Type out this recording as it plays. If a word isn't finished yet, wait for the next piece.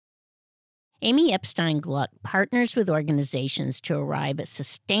Amy Epstein Gluck partners with organizations to arrive at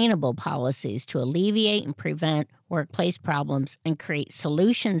sustainable policies to alleviate and prevent workplace problems and create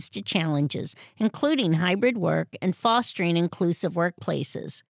solutions to challenges, including hybrid work and fostering inclusive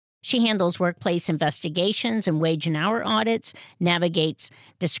workplaces. She handles workplace investigations and wage and hour audits, navigates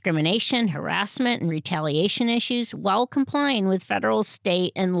discrimination, harassment, and retaliation issues while complying with federal,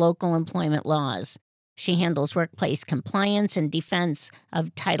 state, and local employment laws. She handles workplace compliance and defense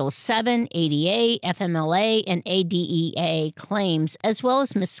of Title VII, ADA, FMLA, and ADEA claims, as well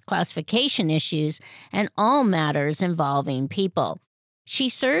as misclassification issues and all matters involving people. She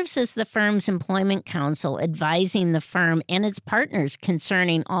serves as the firm's employment counsel, advising the firm and its partners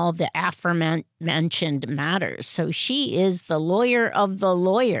concerning all the aforementioned matters. So she is the lawyer of the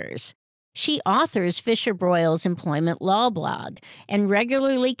lawyers. She authors Fisher Broyles' employment law blog and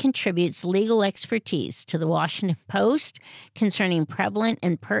regularly contributes legal expertise to the Washington Post concerning prevalent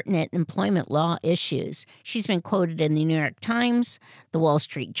and pertinent employment law issues. She's been quoted in the New York Times, the Wall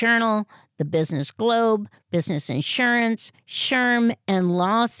Street Journal, the Business Globe, Business Insurance, SHRM, and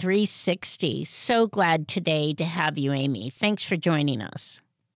Law 360. So glad today to have you, Amy. Thanks for joining us.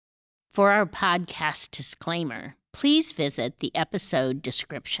 For our podcast disclaimer, please visit the episode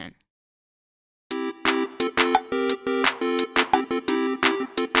description.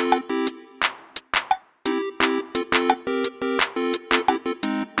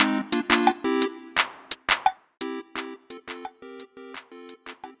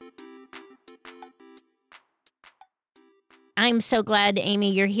 I'm so glad,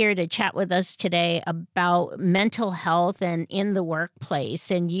 Amy, you're here to chat with us today about mental health and in the workplace.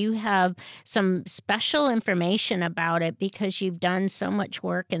 And you have some special information about it because you've done so much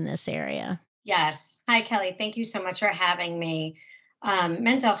work in this area. Yes. Hi, Kelly. Thank you so much for having me.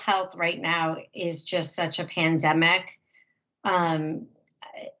 Mental health right now is just such a pandemic. No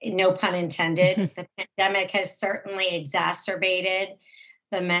pun intended. The pandemic has certainly exacerbated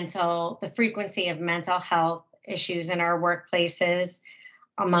the frequency of mental health issues in our workplaces,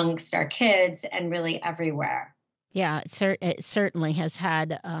 amongst our kids, and really everywhere. Yeah, it certainly has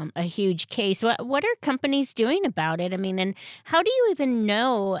had a huge case. What are companies doing about it? I mean, and how do you even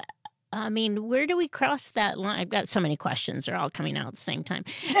know? I mean, where do we cross that line? I've got so many questions; they're all coming out at the same time.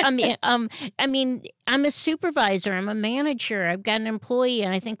 I mean, I'm a supervisor, I'm a manager, I've got an employee,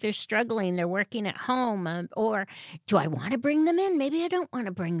 and I think they're struggling. They're working at home, or do I want to bring them in? Maybe I don't want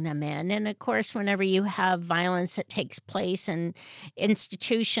to bring them in. And of course, whenever you have violence that takes place in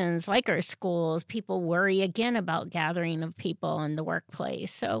institutions like our schools, people worry again about gathering of people in the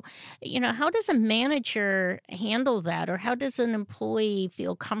workplace. So, how does a manager handle that, or how does an employee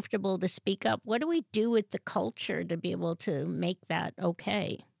feel comfortable to speak up? What do we do with the culture to be able to make that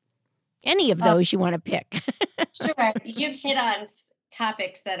okay? Any of those you want to pick. Sure. You've hit on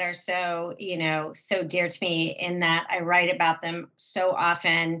topics that are so dear to me in that I write about them so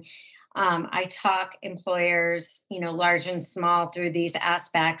often. I talk employers, large and small, through these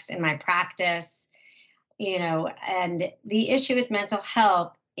aspects in my practice, and the issue with mental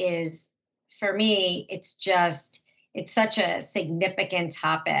health is, for me, it's such a significant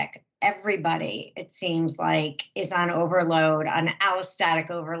topic. Everybody, it seems like, is on overload, on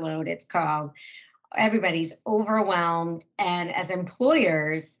allostatic overload, it's called. Everybody's overwhelmed. And as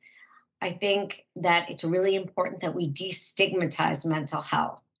employers, I think that it's really important that we destigmatize mental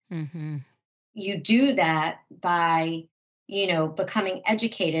health. Mm-hmm. You do that by, becoming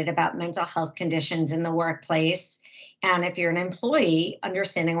educated about mental health conditions in the workplace. And if you're an employee,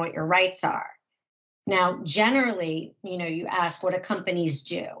 understanding what your rights are. Now, generally, you ask, what do companies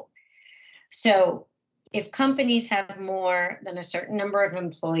do? So if companies have more than a certain number of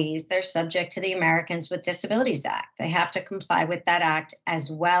employees, they're subject to the Americans with Disabilities Act. They have to comply with that act,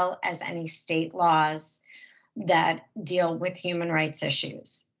 as well as any state laws that deal with human rights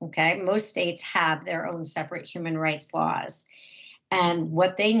issues. Okay. Most states have their own separate human rights laws. And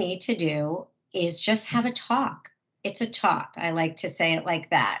what they need to do is just have a talk. It's a talk. I like to say it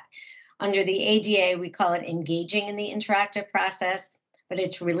like that. Under the ADA, we call it engaging in the interactive process, but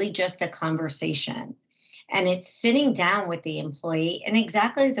it's really just a conversation. And it's sitting down with the employee in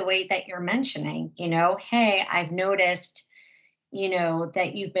exactly the way that you're mentioning, hey, I've noticed,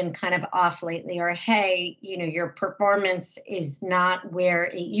 that you've been kind of off lately, or, hey, your performance is not where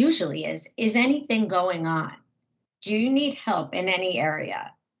it usually is. Is anything going on? Do you need help in any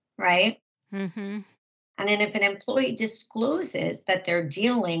area? Right? Mm-hmm. And then if an employee discloses that they're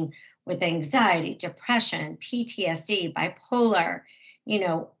dealing with anxiety, depression, PTSD, bipolar,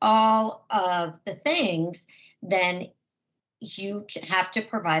 all of the things, then you have to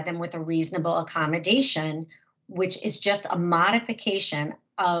provide them with a reasonable accommodation, which is just a modification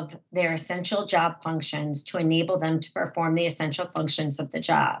of their essential job functions to enable them to perform the essential functions of the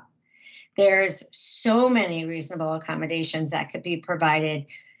job. There's so many reasonable accommodations that could be provided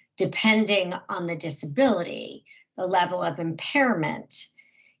depending on the disability, the level of impairment,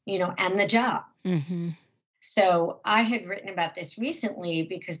 and the job. Mm-hmm. So I had written about this recently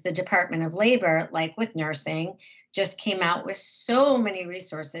because the Department of Labor, like with nursing, just came out with so many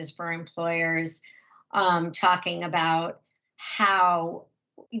resources for employers, talking about how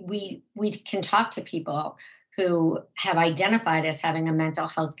we can talk to people who have identified as having a mental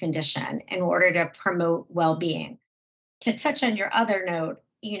health condition in order to promote well-being. To touch on your other note,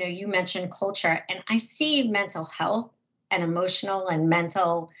 you mentioned culture, and I see mental health and emotional and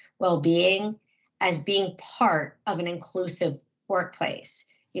mental well-being as being part of an inclusive workplace.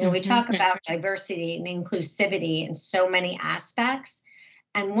 We Mm-hmm. talk about diversity and inclusivity in so many aspects,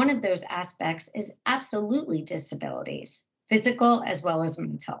 and one of those aspects is absolutely disabilities, physical as well as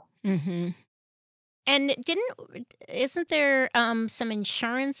mental. Mm-hmm. And isn't there some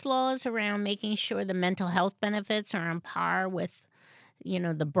insurance laws around making sure the mental health benefits are on par with,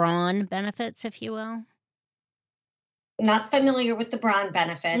 the brawn benefits, if you will? Not familiar with the Braun No,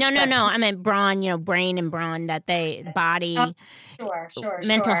 benefits, no, but no. I meant brawn, brain and brawn, that they oh, body sure, sure,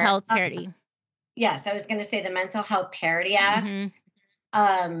 mental sure. health parity. Yes, I was going to say the Mental Health Parity Act.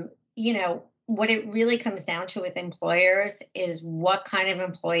 Mhm. What it really comes down to with employers is what kind of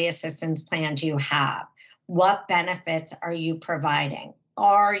employee assistance plan do you have? What benefits are you providing?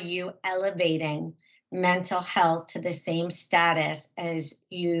 Are you elevating mental health to the same status as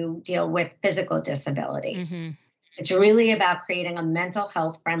you deal with physical disabilities? Mhm. It's really about creating a mental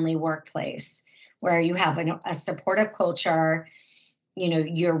health friendly workplace where you have a supportive culture.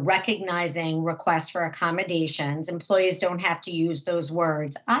 You're recognizing requests for accommodations. Employees don't have to use those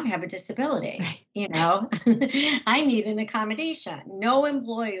words. I have a disability. Right. I need an accommodation. No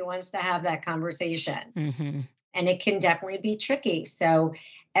employee wants to have that conversation. Mhm. And it can definitely be tricky. So,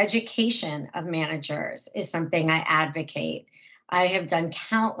 education of managers is something I advocate. I have done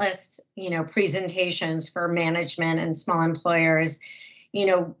countless, presentations for management and small employers,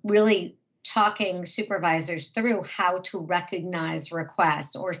 really talking supervisors through how to recognize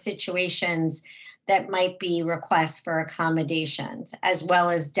requests or situations that might be requests for accommodations, as well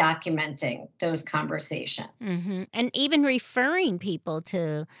as documenting those conversations. Mhm. And even referring people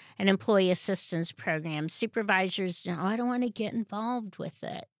to an employee assistance program, supervisors, I don't want to get involved with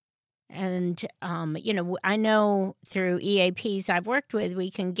it. And, I know through EAPs I've worked with, we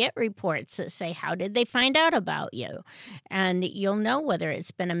can get reports that say, how did they find out about you? And you'll know whether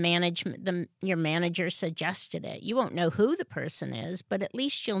it's been your manager suggested it. You won't know who the person is, but at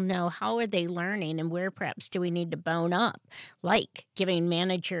least you'll know how are they learning and where perhaps do we need to bone up, like giving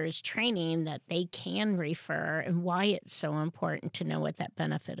managers training that they can refer and why it's so important to know what that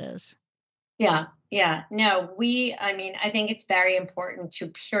benefit is. Yeah, yeah. No, I think it's very important to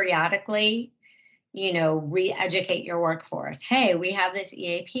periodically, re-educate your workforce. Hey, we have this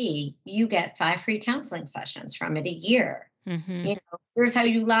EAP. You get 5 free counseling sessions from it a year. Mhm. Here's how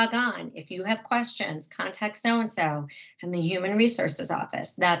you log on. If you have questions, contact so and so and the human resources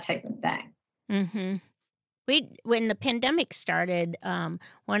office, that type of thing. Mhm. When the pandemic started,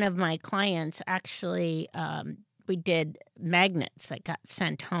 one of my clients actually, we did magnets that got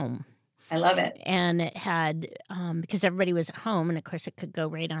sent home. I love it. And it had, because everybody was at home, and of course it could go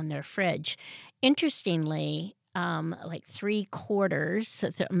right on their fridge. Interestingly, like 3 quarters,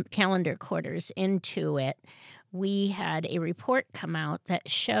 calendar quarters into it, we had a report come out that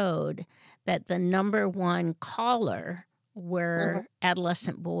showed that the number one caller Mhm. were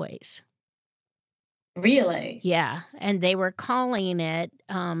adolescent boys. Really? Yeah, and they were calling it,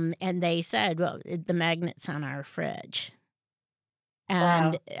 and they said, "Well, the magnet's on our fridge."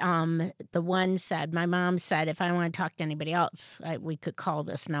 And, Wow. the one said my mom said, "If I wanna talk to anybody else, we could call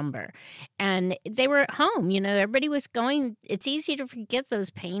this number." And they were at home, everybody was going it's easy to forget those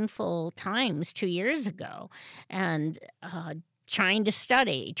painful times 2 years ago, and, trying to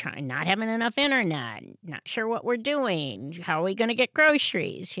study, trying not having enough internet, not sure what we're doing, how are we gonna get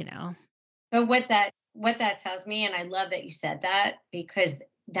groceries? But what that tells me, and I love that you said that because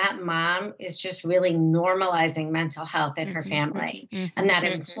that mom is just really normalizing mental health in her Mhm, family, and mhm. that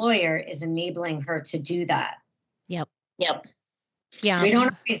employer is enabling her to do that. Yep. Yep. Yeah. We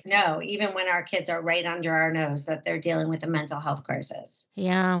don't always know, even when our kids are right under our nose, that they're dealing with a mental health crisis.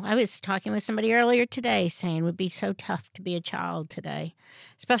 Yeah, I was talking with somebody earlier today saying it would be so tough to be a child today,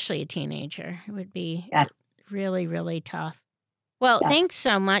 especially a teenager. It would be Yes. really, really tough. Well, Yes. thanks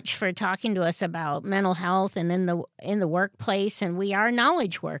so much for talking to us about mental health and in the workplace. And we are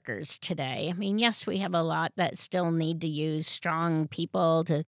knowledge workers today. I mean, yes, we have a lot that still need to use strong people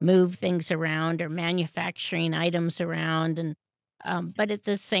to move things around or manufacturing items around, and but at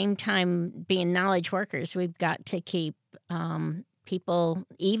the same time, being knowledge workers, we've got to keep people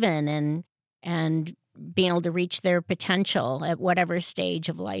even and being able to reach their potential at whatever stage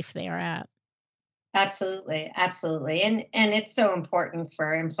of life they are at. Absolutely, absolutely. And it's so important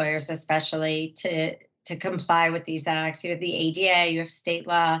for employers especially to comply with these acts. You have the ADA, you have state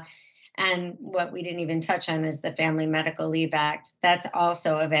law, and what we didn't even touch on is the Family Medical Leave Act. That's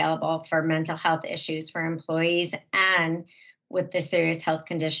also available for mental health issues for employees and with the serious health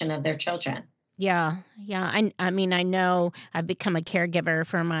condition of their children. Yeah, yeah. I mean, I know I've become a caregiver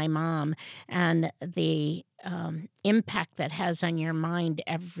for my mom, and the impact that has on your mind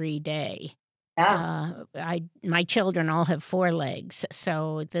every day. Yeah. I my children all have 4 legs,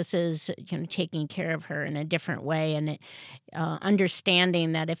 so this is, taking care of her in a different way, and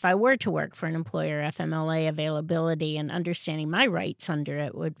understanding that if I were to work for an employer, FMLA availability and understanding my rights under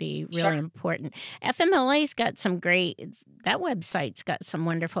it would be Sure. really important. FMLA's got some great that website's got some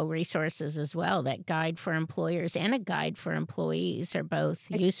wonderful resources as well. That guide for employers and a guide for employees are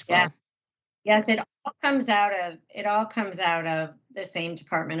both Yeah. useful. Yes, it all comes out of the same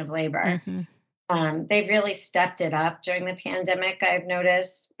Department of Labor. Mhm. They've really stepped it up during the pandemic, I've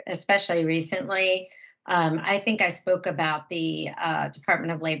noticed, especially recently. I think I spoke about the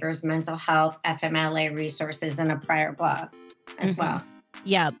Department of Labor's mental health FMLA resources in a prior blog as Mhm. well.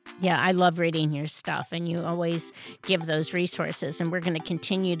 Yeah, yeah, I love reading your stuff, and you always give those resources, and we're going to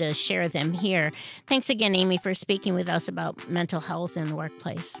continue to share them here. Thanks again, Amy, for speaking with us about mental health in the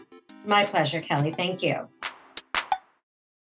workplace. My pleasure, Kelly. Thank you.